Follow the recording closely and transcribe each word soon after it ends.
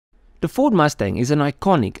The Ford Mustang is an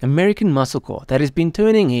iconic American muscle car that has been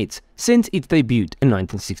turning heads since its debut in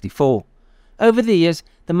 1964. Over the years,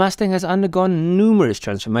 the Mustang has undergone numerous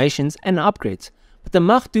transformations and upgrades, but the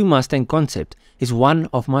Mach-E Mustang concept is one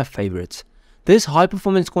of my favorites. This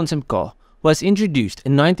high-performance concept car was introduced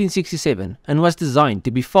in 1967 and was designed to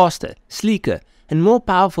be faster, sleeker, and more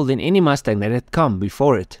powerful than any Mustang that had come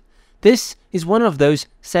before it. This is one of those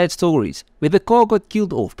sad stories where the car got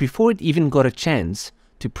killed off before it even got a chance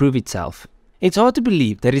to prove itself. It's hard to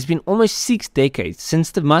believe that it's been almost 6 decades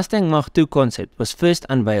since the Mustang Mach-E concept was first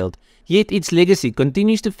unveiled, yet its legacy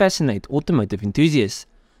continues to fascinate automotive enthusiasts.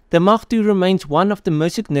 The Mach-E remains one of the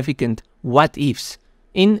most significant what-ifs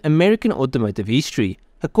in American automotive history,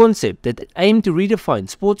 a concept that aimed to redefine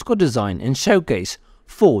sports car design and showcase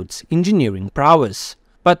Ford's engineering prowess.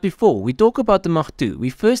 But before we talk about the Mach-E,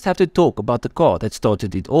 we first have to talk about the car that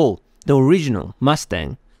started it all, the original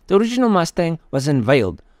Mustang. The original Mustang was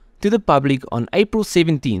unveiled to the public on April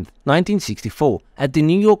 17, 1964 at the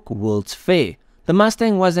New York World's Fair. The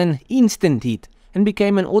Mustang was an instant hit and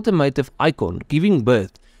became an automotive icon, giving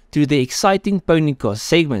birth to the exciting pony car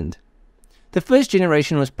segment. The first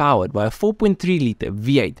generation was powered by a 4.3-liter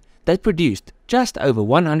V8 that produced just over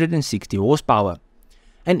 160 horsepower.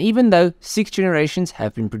 And even though 6 generations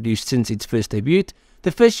have been produced since its first debut,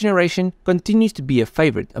 the first generation continues to be a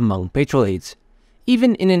favorite among petrolheads,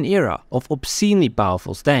 even in an era of obscenely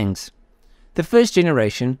powerful Mustangs. The first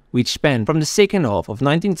generation, which spanned from the second half of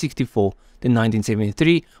 1964 to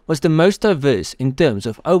 1973, was the most diverse in terms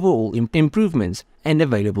of overall improvements and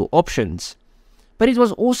available options. But it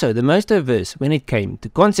was also the most diverse when it came to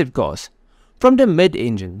concept cars. From the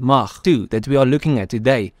mid-engine Mach-E that we are looking at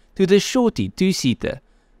today, to the shorty 2-seater,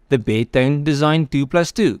 the bare-tone design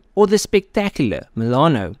 2+2, or the spectacular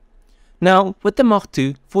Milano. Now, with the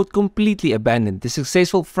Mach-E, Ford completely abandoned the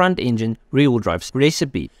successful front-engine rear-wheel drive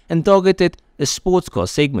recipe and targeted a sports car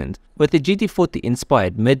segment with the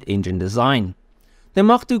GT40-inspired mid-engine design. The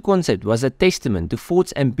Mach-E concept was a testament to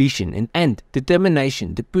Ford's ambition and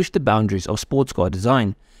determination to push the boundaries of sports car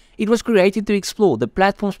design. It was created to explore the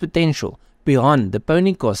platform's potential beyond the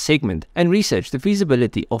pony car segment and research the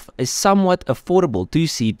feasibility of a somewhat affordable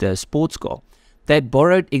 2-seater sports car that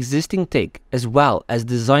borrowed existing tech as well as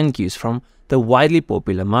design cues from the widely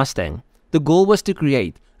popular Mustang. The goal was to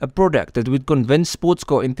create a product that would convince sports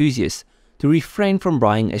car enthusiasts to refrain from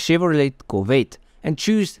buying a Chevrolet Corvette and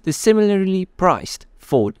choose the similarly priced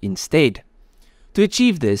Ford instead. To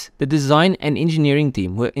achieve this, the design and engineering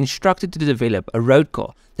team were instructed to develop a road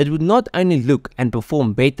car that would not only look and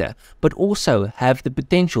perform better, but also have the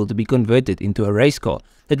potential to be converted into a race car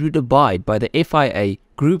that would abide by the FIA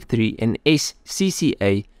Group 3 and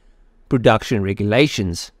SCCA production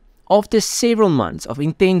regulations. After several months of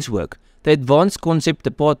intense work, the Advanced Concept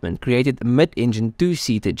Department created a mid-engine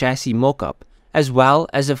 2-seater chassis mock-up, as well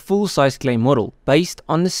as a full-size clay model based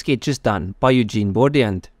on the sketches done by Eugene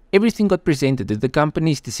Bourdiant. Everything got presented to the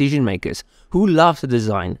company's decision makers, who loved the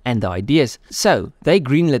design and the ideas, so they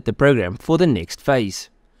greenlit the program for the next phase.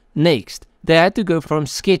 Next, they had to go from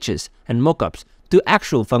sketches and mock-ups to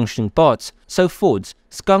actual functioning parts, so Ford's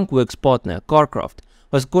Skunk Works partner Kar-Kraft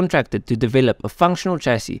was contracted to develop a functional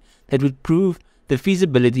chassis that would prove the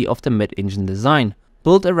feasibility of the mid-engine design,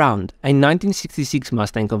 built around a 1966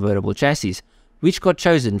 Mustang convertible chassis, which got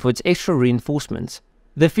chosen for its extra reinforcements.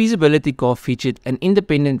 The feasibility car featured an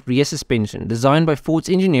independent rear suspension designed by Ford's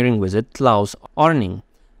engineering wizard Klaus Arning,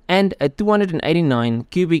 and a 289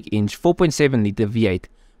 cubic inch 4.7-liter V8,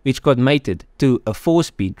 which got mated to a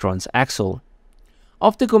 4-speed transaxle.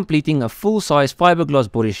 After completing a full-size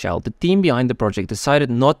fiberglass body shell, the team behind the project decided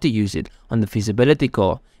not to use it on the feasibility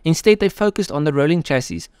car. Instead, they focused on the rolling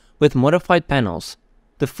chassis with modified panels,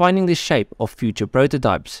 defining the shape of future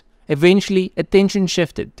prototypes. Eventually, attention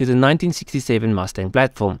shifted to the 1967 Mustang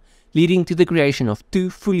platform, leading to the creation of 2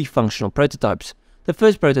 fully functional prototypes. The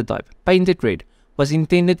first prototype, painted red, was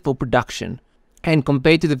intended for production, and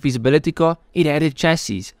compared to the feasibility car, it had a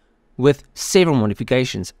chassis with several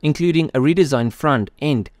modifications, including a redesigned front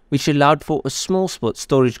end which allowed for a small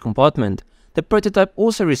storage compartment. The prototype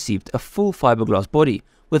also received a full fiberglass body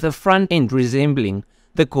with a front end resembling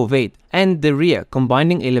the Corvette and the rear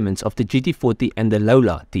combining elements of the GT40 and the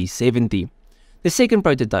Lola T70. The second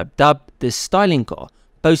prototype, dubbed the styling car,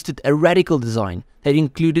 boasted a radical design that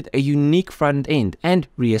included a unique front end and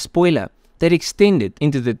rear spoiler that extended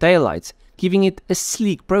into the taillights, giving it a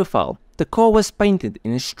sleek profile. The car was painted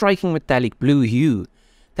in a striking metallic blue hue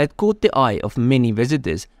that caught the eye of many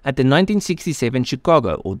visitors at the 1967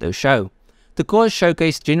 Chicago Auto Show. The car's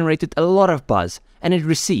showcase generated a lot of buzz, and it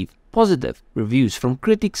received positive reviews from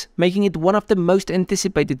critics, making it one of the most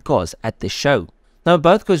anticipated cars at the show. Now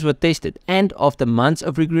both cars were tested, and after months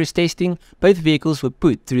of rigorous testing, both vehicles were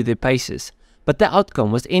put through their paces, but the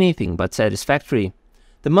outcome was anything but satisfactory.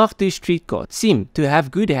 The Mach 2 street car seemed to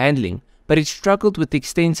have good handling, but it struggled with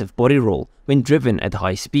extensive body roll when driven at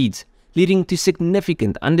high speeds, leading to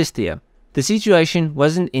significant understeer. The situation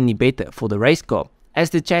wasn't any better for the race car,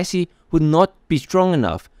 as the chassis would not be strong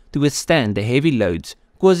enough to withstand the heavy loads,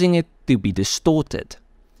 causing it to be distorted.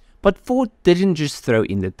 But Ford didn't just throw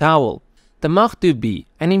in the towel. The Mach 2B,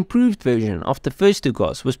 an improved version of the first two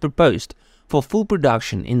cars, was proposed for full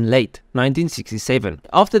production in late 1967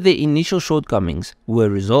 after their initial shortcomings were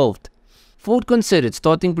resolved. Ford considered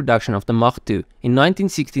starting production of the Mach 2 in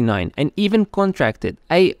 1969 and even contracted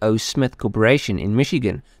A.O. Smith Corporation in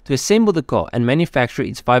Michigan to assemble the car and manufacture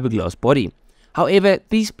its fiberglass body. However,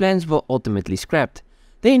 these plans were ultimately scrapped.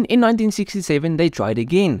 Then in 1967 they tried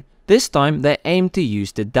again. This time they aimed to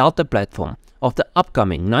use the Delta platform of the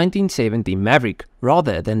upcoming 1970 Maverick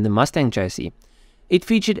rather than the Mustang chassis. It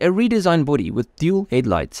featured a redesigned body with dual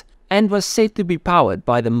headlights and was said to be powered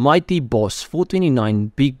by the mighty Boss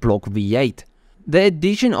 429 big block V8. The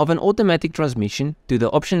addition of an automatic transmission to the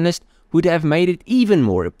option list would have made it even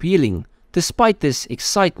more appealing. Despite this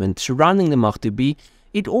excitement surrounding the Mach 2B,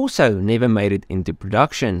 it also never made it into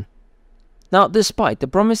production. Now, despite the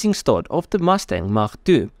promising start of the Mustang Mach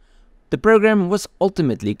 2, the program was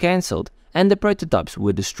ultimately cancelled and the prototypes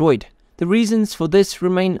were destroyed. The reasons for this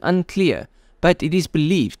remain unclear, but it is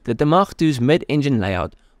believed that the Mach 2's mid-engine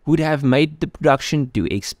layout would have made the production too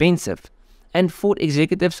expensive, and Ford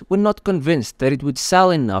executives were not convinced that it would sell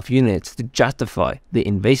enough units to justify the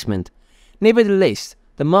investment. Nevertheless,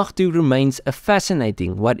 the Mach 2 remains a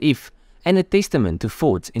fascinating what-if and a testament to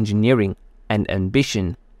Ford's engineering and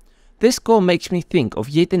ambition. This car makes me think of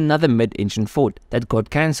yet another mid-engine Ford that got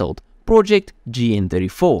cancelled, Project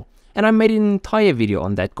GN34, and I made an entire video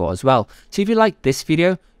on that car as well. So if you like this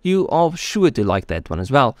video, you are sure to like that one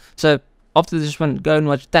as well. So after this one, go and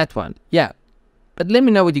watch that one. Yeah. But let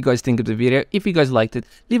me know what you guys think of the video. If you guys liked it,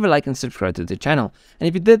 leave a like and subscribe to the channel. And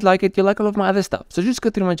if you did like it, you'll like all of my other stuff. So just go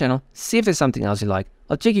through my channel, see if there's something else you like.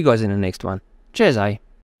 I'll check you guys in the next one. Cheers,